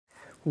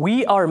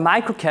We are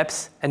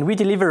Microcaps, and we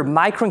deliver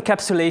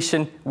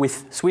microencapsulation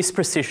with Swiss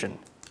precision.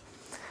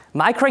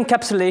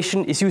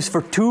 Microencapsulation is used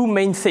for two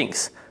main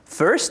things.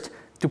 First,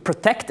 to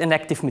protect an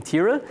active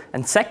material,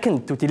 and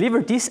second, to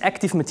deliver this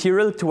active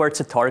material towards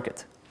a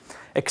target.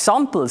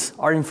 Examples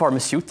are in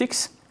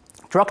pharmaceutics,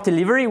 drug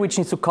delivery, which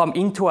needs to come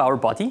into our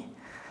body,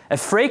 a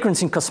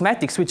fragrance in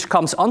cosmetics, which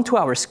comes onto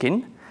our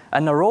skin,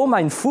 an aroma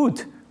in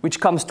food, which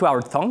comes to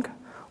our tongue,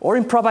 or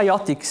in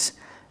probiotics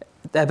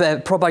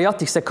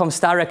that comes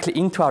directly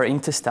into our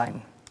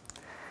intestine.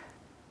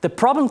 The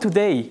problem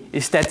today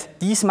is that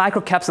these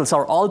microcapsules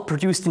are all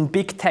produced in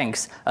big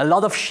tanks, a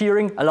lot of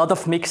shearing, a lot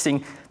of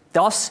mixing,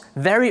 thus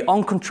very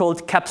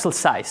uncontrolled capsule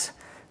size.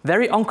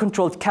 Very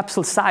uncontrolled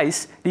capsule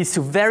size leads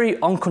to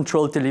very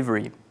uncontrolled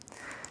delivery.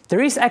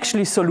 There is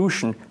actually a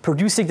solution,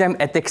 producing them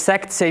at the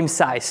exact same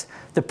size.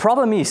 The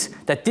problem is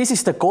that this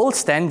is the gold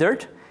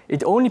standard.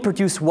 It only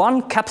produces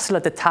one capsule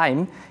at a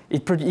time.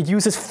 It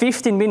uses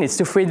 15 minutes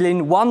to fill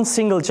in one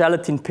single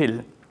gelatin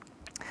pill.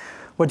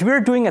 What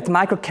we're doing at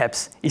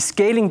Microcaps is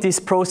scaling this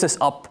process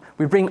up.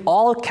 We bring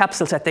all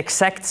capsules at the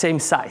exact same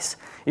size.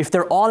 If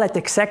they're all at the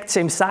exact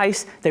same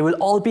size, they will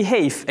all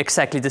behave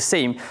exactly the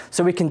same.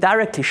 So we can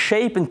directly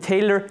shape and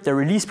tailor the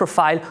release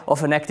profile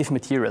of an active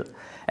material.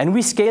 And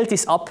we scale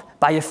this up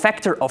by a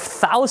factor of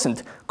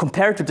 1,000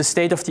 compared to the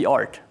state of the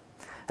art.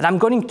 And I'm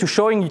going to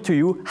show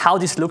you how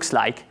this looks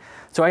like.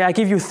 So I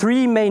give you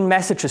three main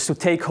messages to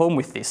take home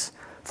with this.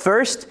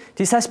 First,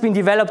 this has been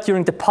developed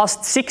during the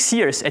past 6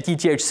 years at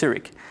ETH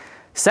Zurich.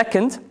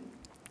 Second,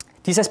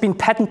 this has been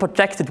patent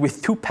protected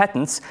with 2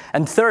 patents.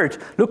 And third,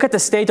 look at the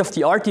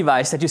state-of-the-art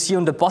device that you see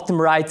on the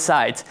bottom right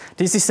side.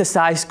 This is the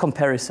size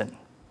comparison.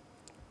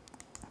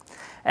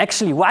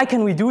 Actually, why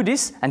can we do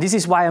this? And this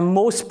is why I'm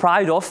most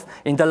proud of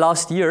in the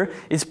last year,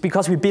 is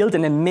because we built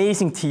an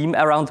amazing team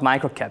around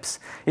Microcaps.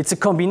 It's a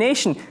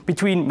combination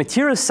between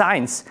material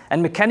science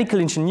and mechanical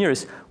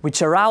engineers,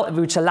 which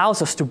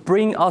allows us to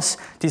bring us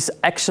this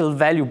actual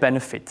value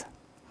benefit.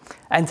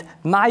 And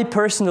my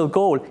personal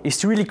goal is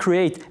to really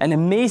create an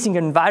amazing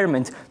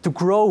environment to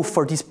grow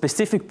for these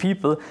specific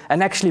people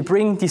and actually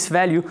bring this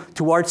value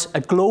towards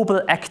a global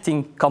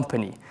acting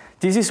company.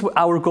 This is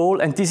our goal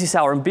and this is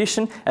our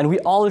ambition, and we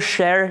all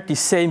share the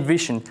same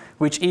vision,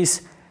 which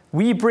is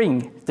we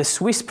bring the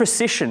Swiss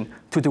precision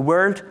to the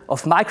world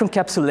of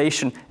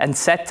microencapsulation and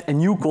set a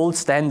new gold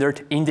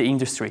standard in the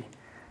industry.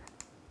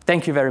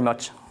 Thank you very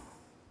much.